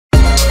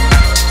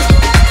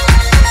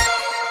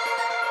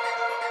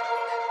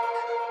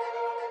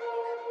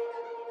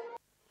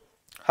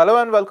Hello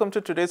and welcome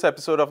to today's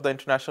episode of the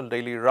International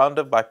Daily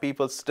Roundup by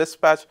People's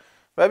Dispatch,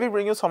 where we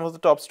bring you some of the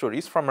top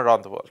stories from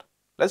around the world.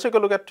 Let's take a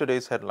look at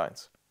today's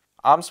headlines.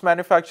 Arms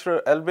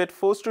manufacturer Elbit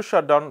forced to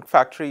shut down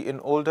factory in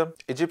Oldham.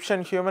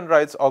 Egyptian human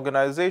rights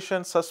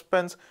organization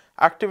suspends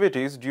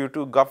activities due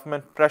to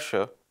government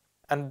pressure.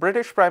 And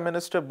British Prime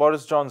Minister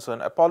Boris Johnson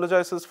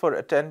apologizes for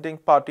attending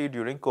party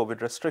during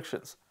COVID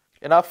restrictions.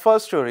 In our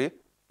first story,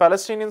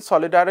 Palestinian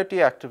solidarity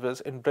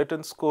activists in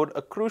Britain scored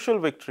a crucial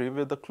victory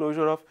with the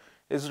closure of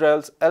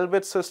Israel's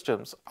Elbit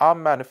Systems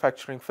arm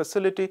manufacturing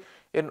facility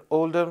in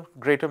Oldham,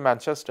 Greater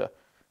Manchester.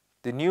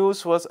 The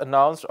news was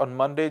announced on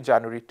Monday,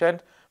 January 10th,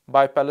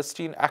 by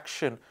Palestinian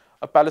Action,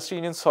 a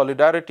Palestinian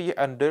solidarity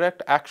and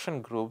direct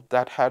action group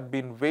that had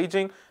been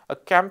waging a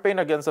campaign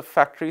against the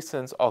factory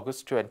since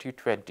August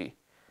 2020.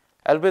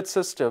 Elbit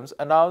Systems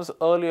announced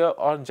earlier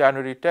on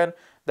January 10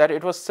 that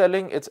it was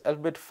selling its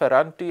Elbit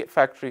Ferranti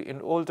factory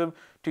in Oldham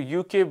to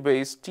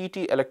UK-based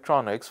TT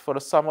Electronics for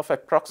a sum of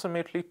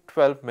approximately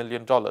 $12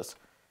 million.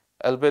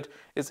 Elbit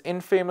is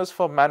infamous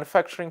for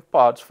manufacturing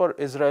parts for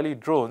Israeli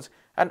drones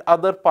and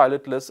other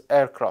pilotless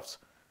aircrafts.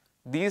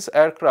 These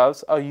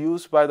aircrafts are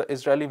used by the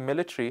Israeli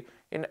military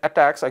in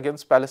attacks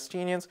against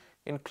Palestinians,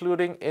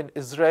 including in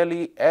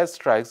Israeli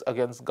airstrikes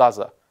against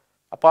Gaza.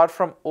 Apart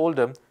from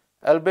Oldham,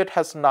 Elbit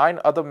has 9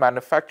 other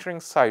manufacturing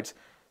sites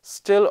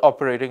still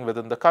operating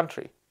within the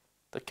country.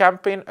 The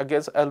campaign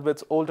against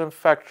Elbit's Oldham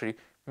factory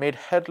made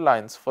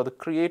headlines for the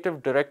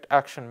creative direct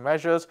action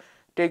measures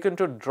taken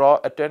to draw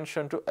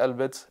attention to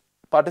Elbit's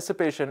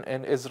participation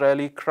in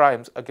Israeli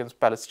crimes against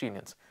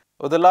Palestinians.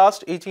 Over the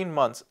last 18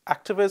 months,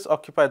 activists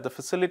occupied the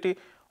facility,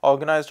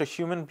 organized a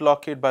human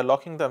blockade by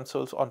locking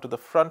themselves onto the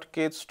front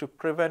gates to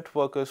prevent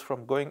workers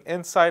from going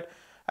inside,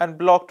 and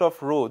blocked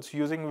off roads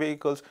using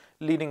vehicles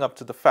leading up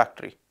to the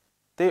factory.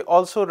 They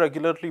also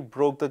regularly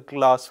broke the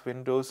glass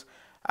windows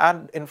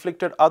and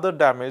inflicted other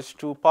damage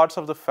to parts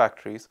of the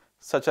factories,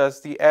 such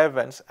as the air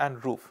vents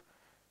and roof.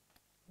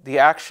 The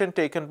action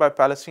taken by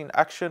Palestinian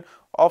Action,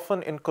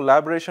 often in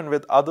collaboration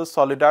with other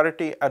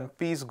solidarity and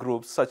peace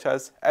groups such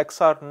as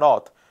XR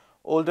North,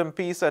 Oldham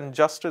Peace and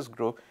Justice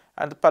Group,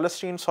 and the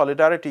Palestine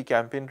Solidarity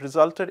Campaign,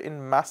 resulted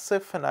in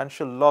massive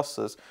financial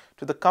losses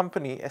to the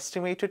company,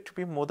 estimated to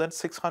be more than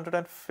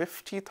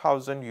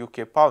 650,000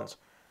 UK pounds.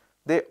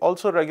 They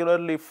also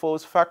regularly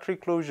force factory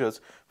closures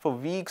for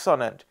weeks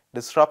on end,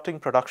 disrupting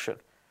production.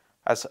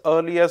 As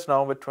early as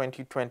November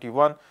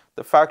 2021,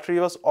 the factory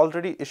was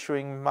already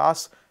issuing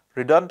mass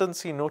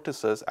redundancy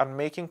notices and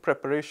making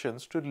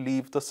preparations to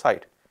leave the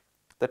site.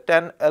 The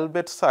 10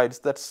 Elbit sites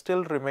that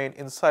still remain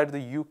inside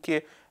the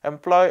UK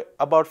employ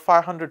about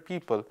 500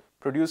 people,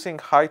 producing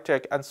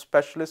high-tech and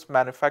specialist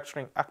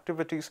manufacturing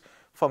activities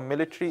for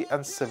military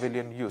and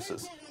civilian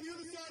uses.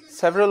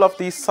 Several of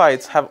these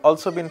sites have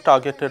also been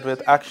targeted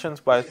with actions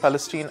by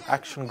Palestinian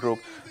Action Group,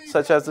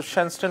 such as the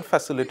Shenston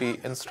facility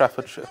in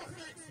Staffordshire.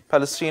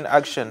 Palestinian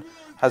Action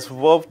has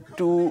vowed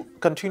to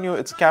continue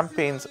its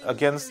campaigns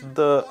against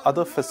the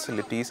other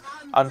facilities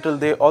until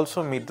they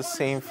also meet the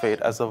same fate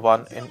as the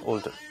one in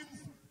Oldham.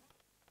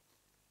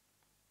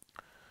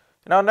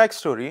 In our next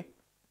story,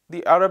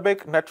 the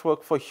Arabic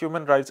Network for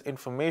Human Rights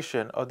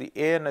Information, or the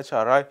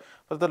ANHRI, one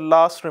of the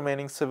last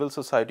remaining civil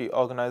society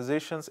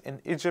organizations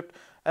in Egypt,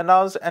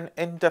 announced an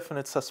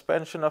indefinite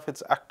suspension of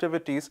its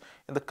activities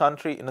in the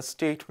country in a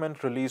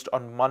statement released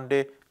on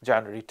Monday,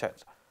 January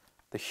 10th.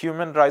 The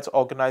human rights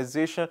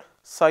organization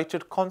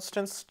cited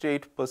constant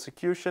state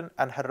persecution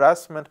and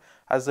harassment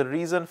as the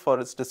reason for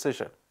its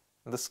decision.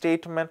 In the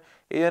statement,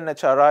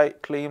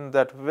 ANHRI claimed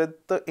that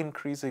with the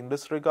increasing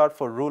disregard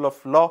for rule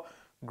of law,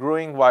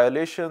 growing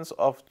violations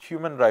of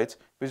human rights,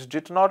 which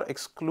did not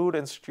exclude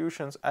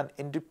institutions and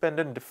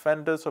independent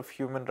defenders of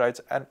human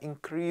rights, and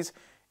increase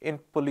in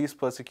police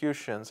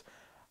persecutions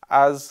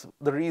as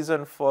the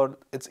reason for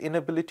its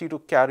inability to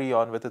carry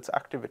on with its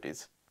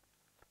activities.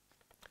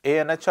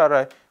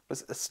 ANHRI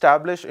was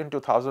established in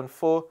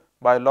 2004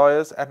 by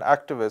lawyers and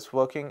activists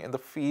working in the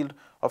field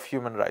of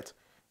human rights.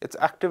 Its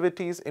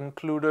activities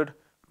included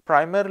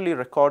primarily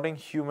recording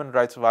human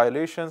rights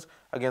violations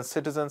against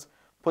citizens,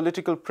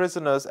 political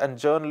prisoners, and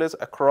journalists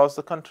across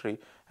the country,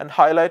 and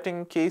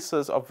highlighting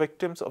cases of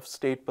victims of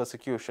state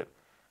persecution.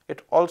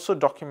 It also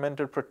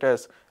documented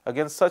protests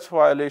against such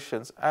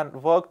violations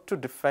and worked to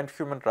defend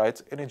human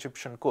rights in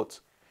Egyptian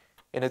courts.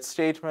 In its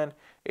statement,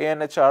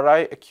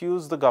 ANHRI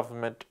accused the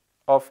government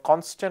of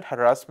constant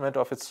harassment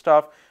of its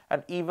staff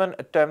and even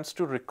attempts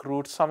to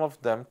recruit some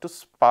of them to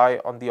spy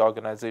on the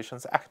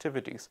organization's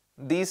activities.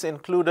 These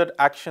included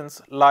actions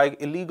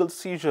like illegal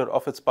seizure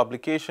of its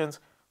publications,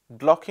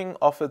 blocking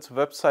of its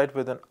website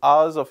within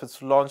hours of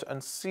its launch,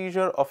 and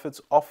seizure of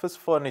its office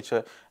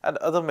furniture and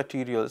other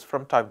materials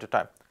from time to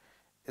time.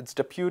 Its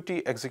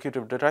deputy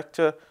executive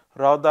director,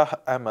 Rauda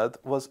Ahmed,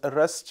 was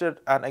arrested,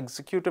 and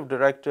executive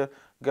director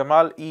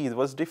Gamal Eid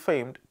was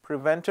defamed,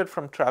 prevented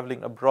from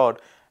traveling abroad,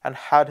 and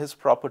had his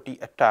property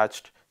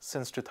attached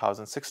since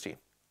 2016.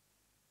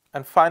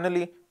 And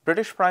finally,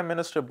 British Prime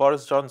Minister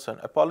Boris Johnson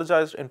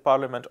apologized in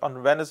Parliament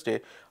on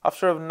Wednesday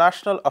after a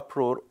national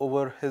uproar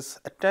over his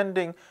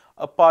attending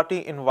a party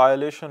in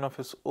violation of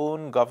his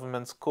own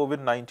government's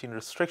COVID-19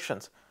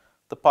 restrictions.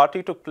 The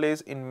party took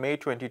place in May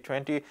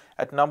 2020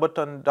 at number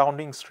 10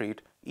 Downing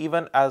Street,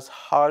 even as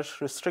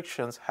harsh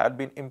restrictions had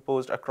been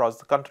imposed across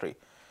the country.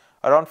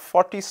 Around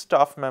 40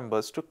 staff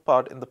members took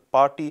part in the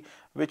party,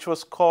 which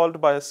was called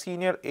by a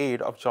senior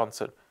aide of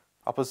Johnson.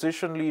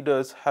 Opposition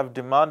leaders have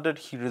demanded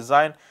he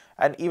resign,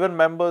 and even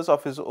members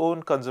of his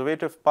own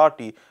Conservative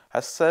Party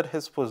have said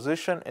his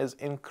position is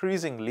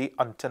increasingly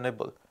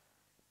untenable.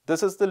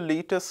 This is the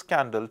latest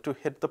scandal to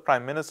hit the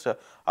Prime Minister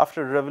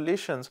after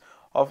revelations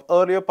of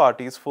earlier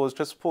parties forced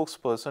a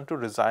spokesperson to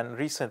resign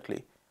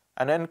recently.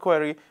 An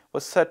inquiry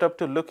was set up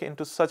to look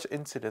into such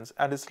incidents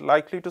and is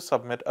likely to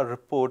submit a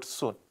report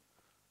soon.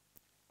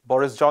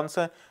 Boris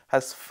Johnson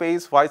has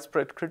faced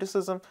widespread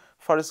criticism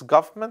for his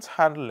government's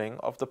handling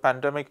of the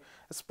pandemic,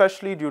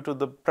 especially due to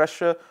the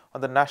pressure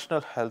on the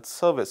National Health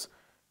Service.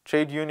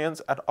 Trade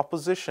unions and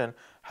opposition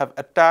have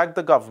attacked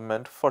the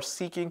government for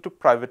seeking to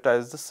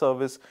privatize the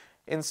service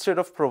instead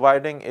of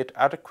providing it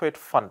adequate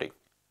funding.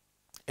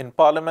 In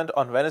Parliament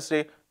on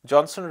Wednesday,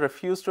 Johnson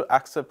refused to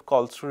accept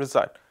calls to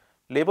resign.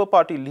 Labour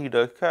Party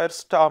leader Keir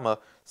Starmer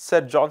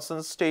said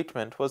Johnson's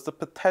statement was the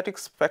pathetic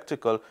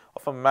spectacle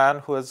of a man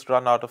who has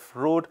run out of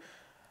road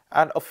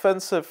and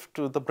offensive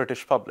to the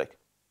British public.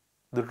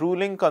 The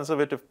ruling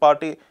Conservative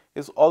Party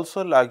is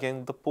also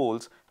lagging the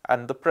polls,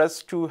 and the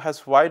press too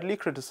has widely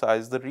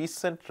criticized the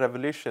recent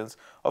revelations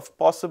of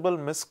possible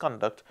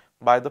misconduct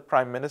by the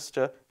Prime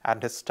Minister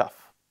and his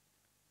staff.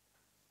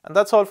 And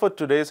that's all for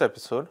today's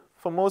episode.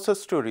 For more such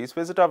stories,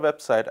 visit our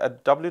website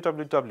at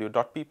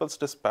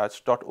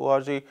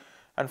www.peoplesdispatch.org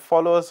and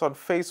follow us on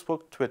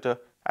Facebook, Twitter,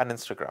 and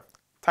Instagram.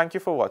 Thank you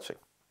for watching.